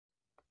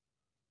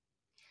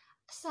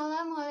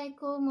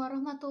Assalamualaikum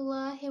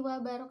warahmatullahi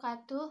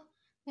wabarakatuh.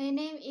 My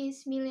name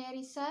is Milya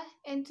Risa,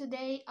 and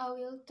today I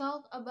will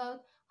talk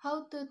about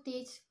how to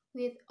teach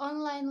with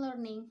online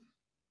learning.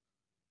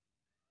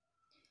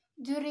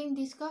 During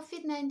this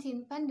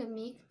COVID-19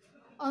 pandemic,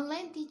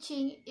 online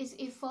teaching is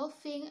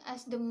evolving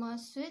as the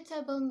most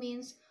suitable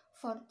means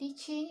for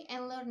teaching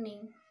and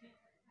learning.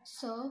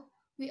 So,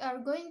 we are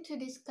going to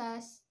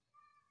discuss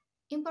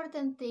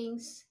important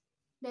things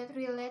that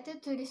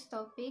related to this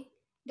topic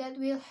that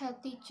will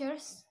help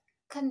teachers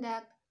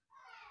conduct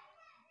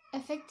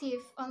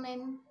effective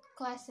online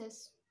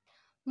classes.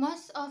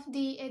 Most of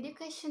the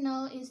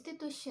educational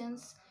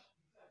institutions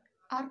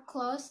are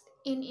closed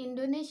in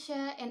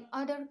Indonesia and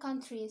other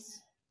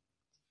countries.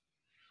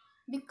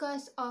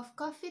 Because of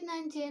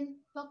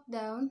COVID-19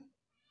 lockdown,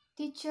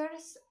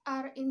 teachers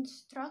are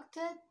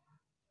instructed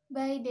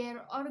by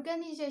their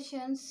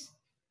organizations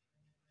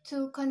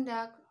to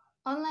conduct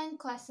online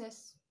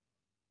classes.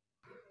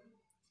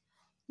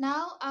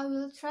 Now I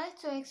will try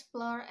to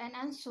explore and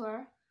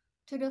answer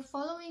to the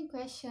following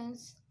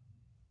questions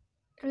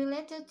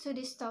related to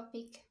this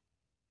topic.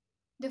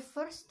 The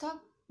first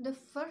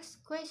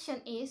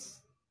question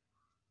is,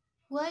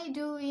 why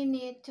do we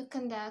need to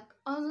conduct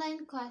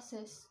online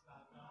classes?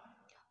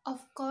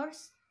 Of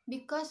course,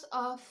 because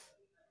of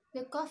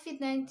the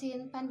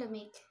COVID-19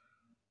 pandemic.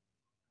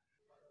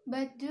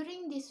 But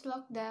during this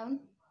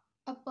lockdown,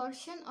 a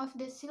portion of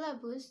the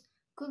syllabus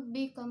could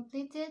be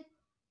completed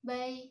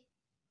by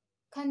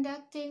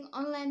conducting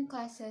online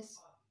classes.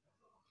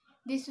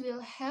 This will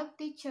help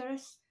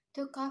teachers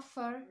to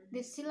cover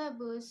the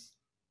syllabus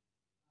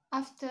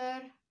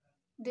after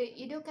the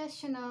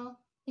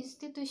educational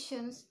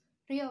institutions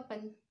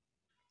reopen.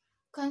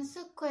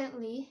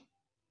 Consequently,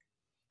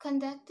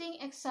 conducting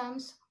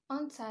exams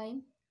on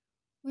time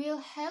will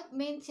help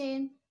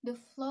maintain the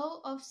flow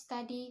of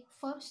study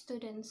for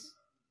students.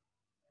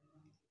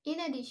 In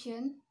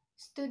addition,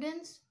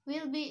 students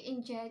will be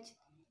engaged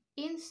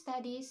in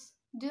studies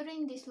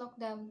during this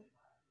lockdown.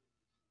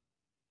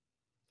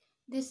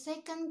 The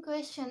second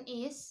question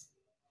is,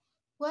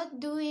 what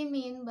do we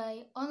mean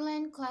by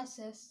online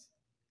classes?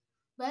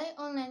 By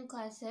online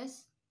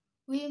classes,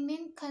 we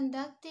mean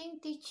conducting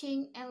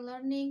teaching and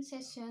learning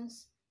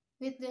sessions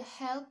with the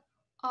help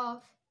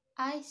of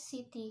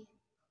ICT.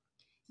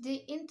 The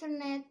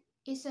internet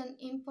is an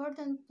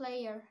important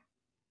player.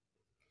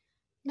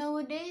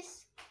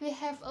 Nowadays, we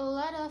have a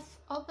lot of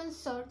open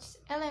source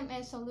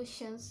LMS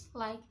solutions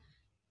like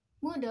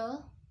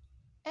Moodle,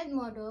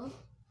 Edmodo,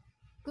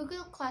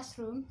 Google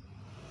Classroom,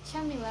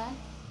 Chamila,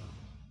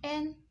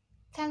 and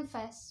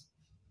Canvas.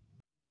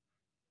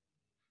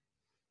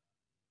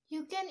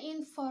 You can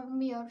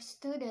inform your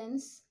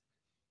students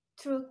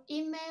through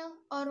email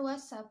or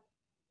WhatsApp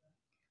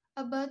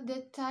about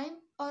the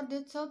time or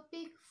the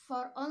topic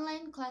for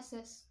online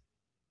classes.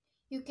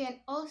 You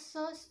can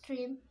also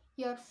stream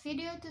your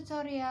video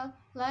tutorial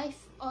live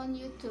on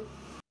YouTube.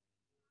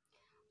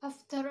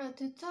 After a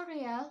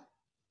tutorial,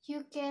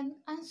 you can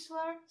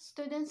answer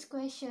students'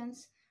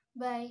 questions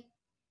by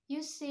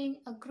using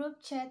a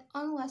group chat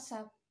on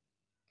WhatsApp.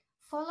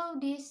 Follow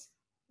this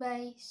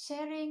by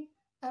sharing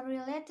a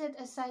related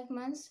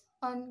assignments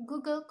on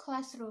Google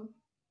Classroom.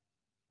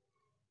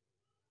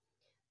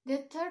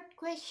 The third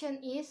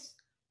question is,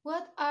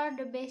 what are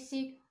the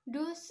basic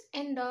do's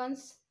and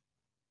don'ts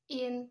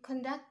in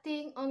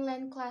conducting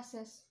online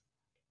classes?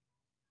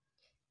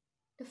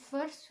 The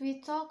first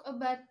we talk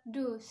about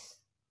do's.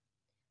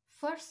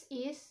 First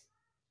is,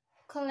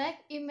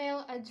 collect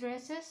email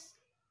addresses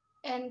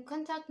and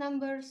contact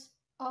numbers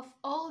of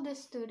all the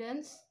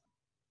students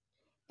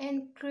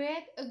and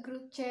create a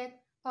group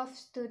chat of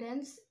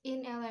students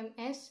in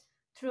LMS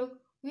through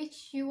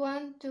which you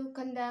want to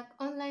conduct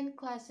online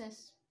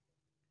classes.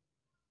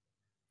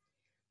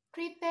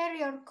 Prepare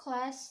your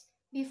class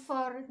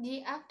before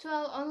the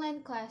actual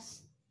online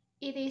class.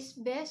 It is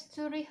best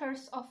to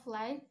rehearse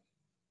offline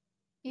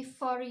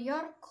before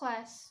your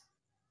class.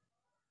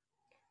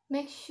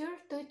 Make sure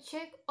to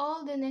check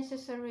all the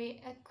necessary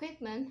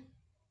equipment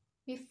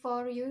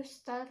before you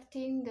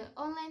starting the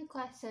online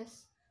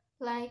classes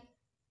like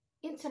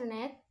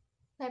internet,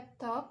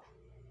 laptop,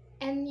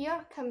 and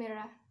your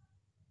camera.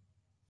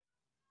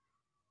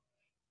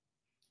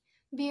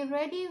 Be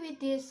ready with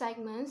the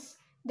assignments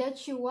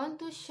that you want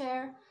to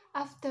share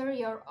after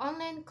your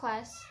online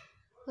class,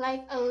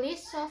 like a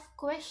list of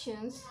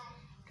questions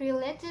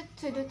related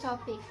to the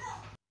topic.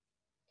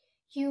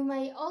 You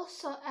may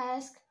also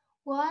ask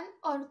one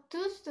or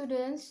two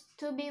students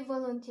to be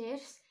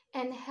volunteers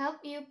and help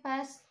you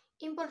pass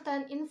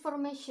important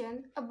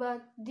information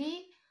about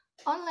the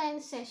online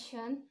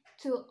session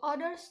to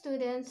other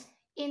students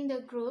in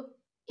the group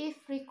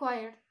if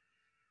required.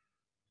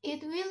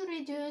 It will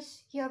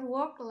reduce your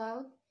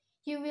workload.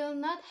 You will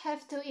not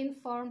have to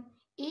inform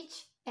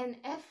each and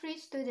every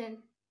student.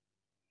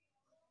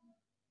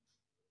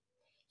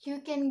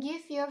 You can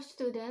give your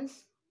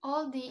students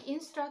all the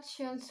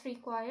instructions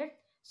required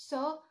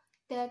so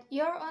that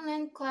your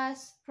online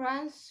class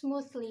runs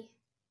smoothly.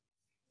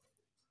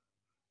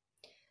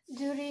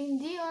 During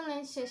the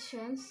online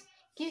sessions,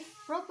 Give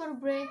proper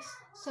breaks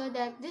so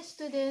that the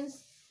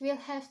students will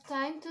have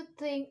time to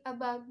think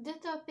about the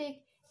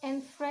topic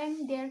and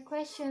frame their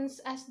questions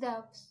as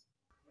doubts.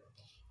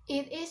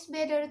 It is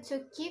better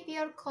to keep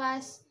your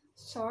class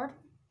short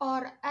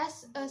or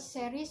as a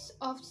series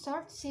of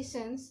short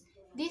sessions.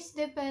 This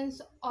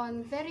depends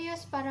on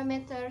various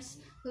parameters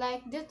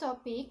like the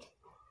topic,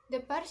 the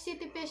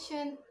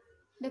participation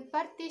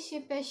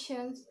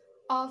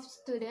of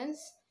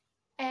students,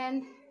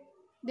 and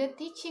the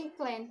teaching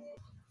plan.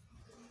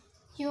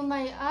 You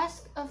may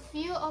ask a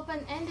few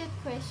open-ended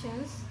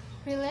questions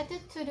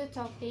related to the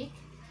topic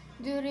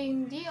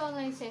during the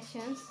online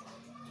sessions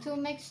to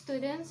make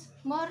students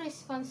more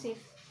responsive.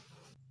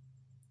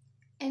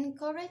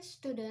 Encourage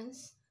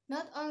students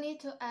not only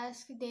to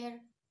ask their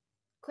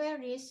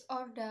queries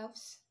or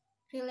doubts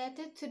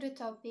related to the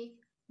topic,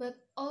 but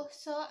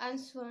also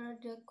answer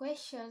the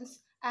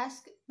questions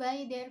asked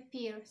by their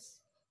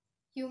peers.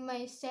 You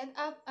may set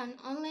up an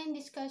online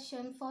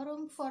discussion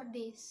forum for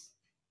this.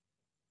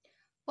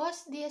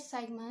 Post the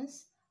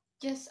assignments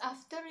just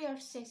after your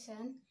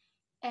session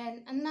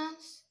and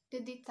announce the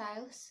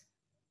details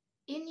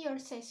in your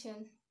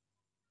session.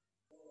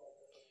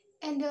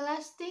 And the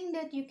last thing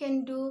that you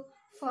can do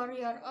for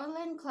your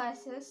online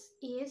classes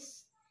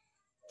is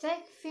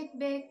take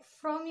feedback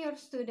from your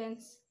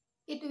students.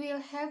 It will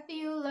help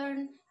you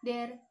learn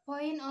their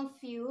point of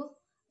view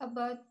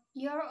about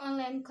your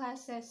online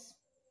classes.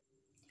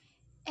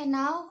 And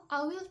now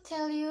I will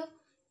tell you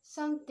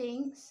some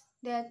things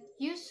that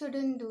you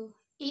shouldn't do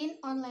in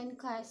online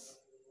class.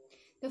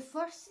 The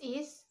first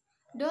is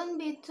don't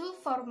be too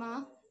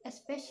formal,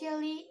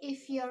 especially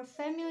if you're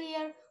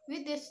familiar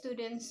with the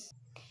students.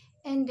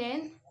 And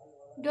then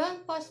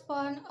don't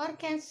postpone or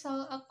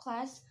cancel a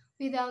class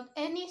without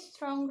any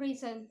strong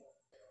reason.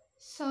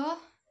 So,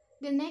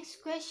 the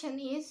next question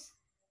is,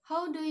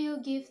 how do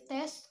you give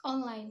tests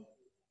online?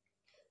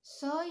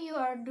 So, you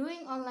are doing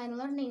online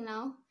learning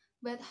now,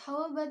 but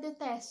how about the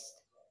test?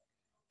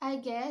 I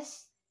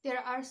guess there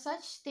are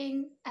such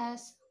things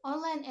as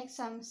online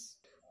exams.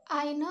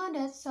 I know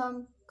that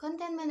some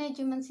content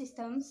management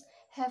systems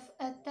have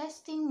a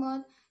testing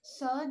mode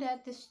so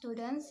that the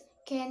students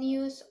can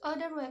use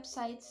other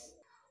websites.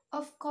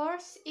 Of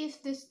course,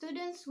 if the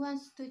students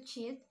want to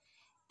cheat,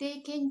 they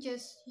can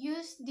just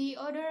use the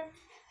other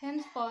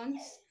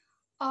handphones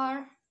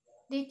or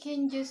they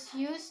can just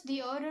use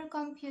the other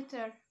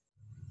computer.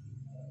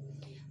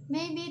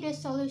 Maybe the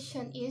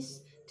solution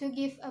is to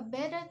give a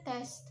better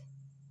test.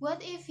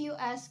 What if you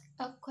ask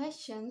a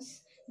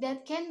questions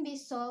that can be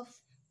solved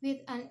with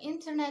an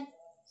internet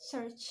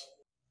search?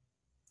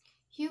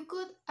 You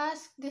could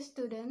ask the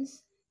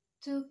students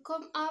to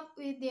come up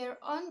with their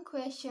own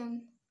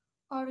question,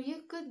 or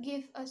you could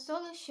give a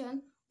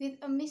solution with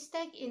a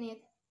mistake in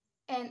it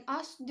and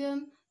ask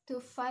them to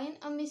find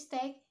a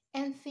mistake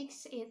and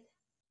fix it.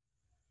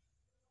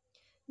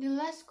 The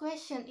last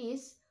question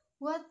is,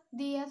 what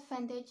the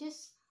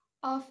advantages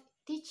of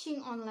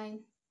teaching online?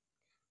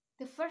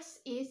 The first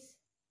is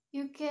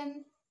you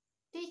can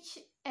teach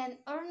and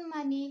earn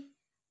money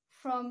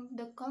from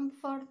the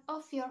comfort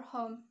of your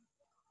home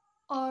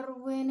or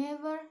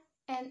whenever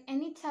and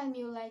anytime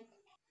you like.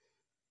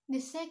 The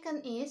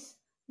second is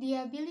the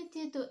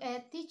ability to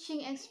add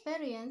teaching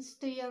experience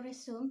to your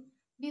resume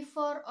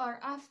before or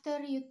after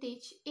you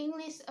teach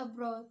English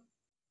abroad.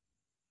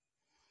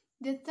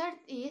 The third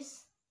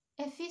is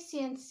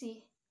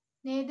efficiency.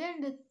 Neither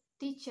the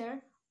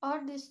teacher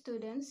or the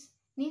students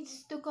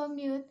needs to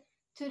commute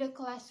to the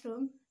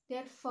classroom,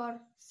 therefore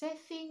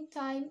saving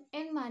time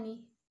and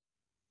money.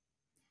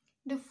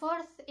 The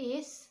fourth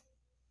is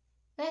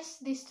less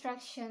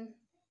distraction.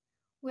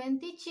 When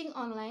teaching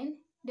online,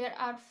 there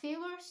are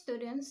fewer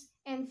students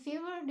and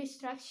fewer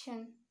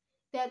distractions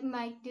that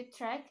might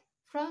detract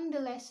from the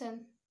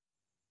lesson.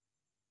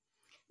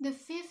 The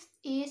fifth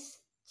is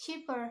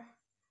cheaper.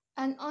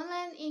 An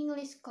online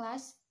English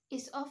class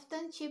is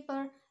often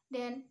cheaper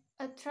than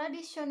a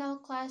traditional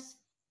class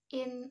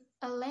in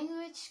a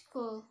language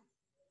school.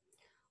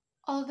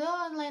 Although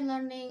online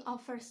learning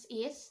offers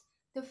ease,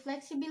 the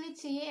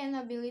flexibility and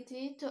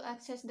ability to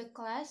access the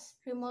class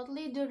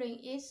remotely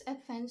during its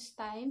advanced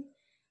time,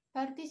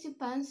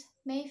 participants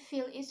may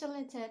feel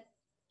isolated.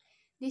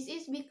 This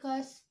is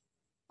because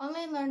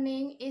online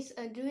learning is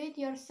a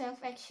do-it-yourself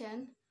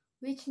action,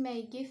 which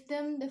may give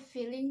them the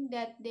feeling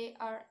that they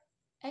are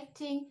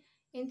acting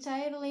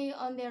entirely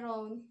on their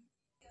own.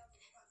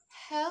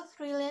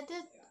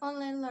 Health-related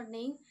online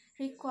learning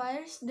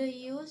requires the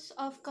use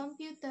of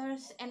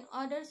computers and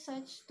other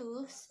such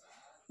tools,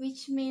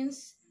 which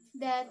means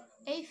that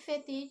a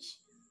fatigue,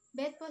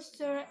 bad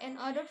posture, and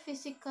other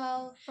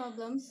physical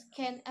problems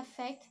can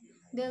affect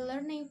the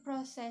learning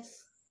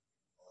process.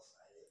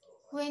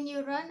 When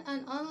you run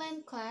an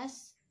online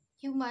class,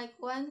 you might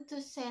want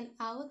to send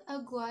out a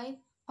guide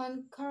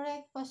on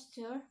correct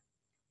posture,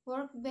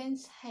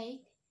 workbench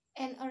height,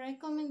 and a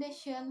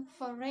recommendation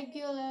for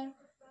regular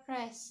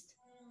rest.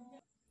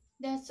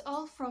 That's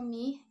all from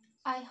me.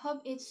 I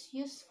hope it's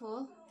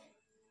useful,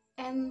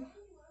 and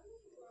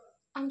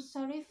I'm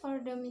sorry for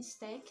the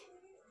mistake.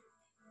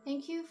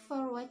 Thank you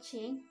for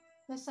watching.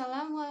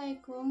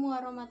 Wassalamualaikum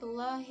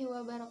warahmatullahi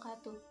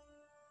wabarakatuh.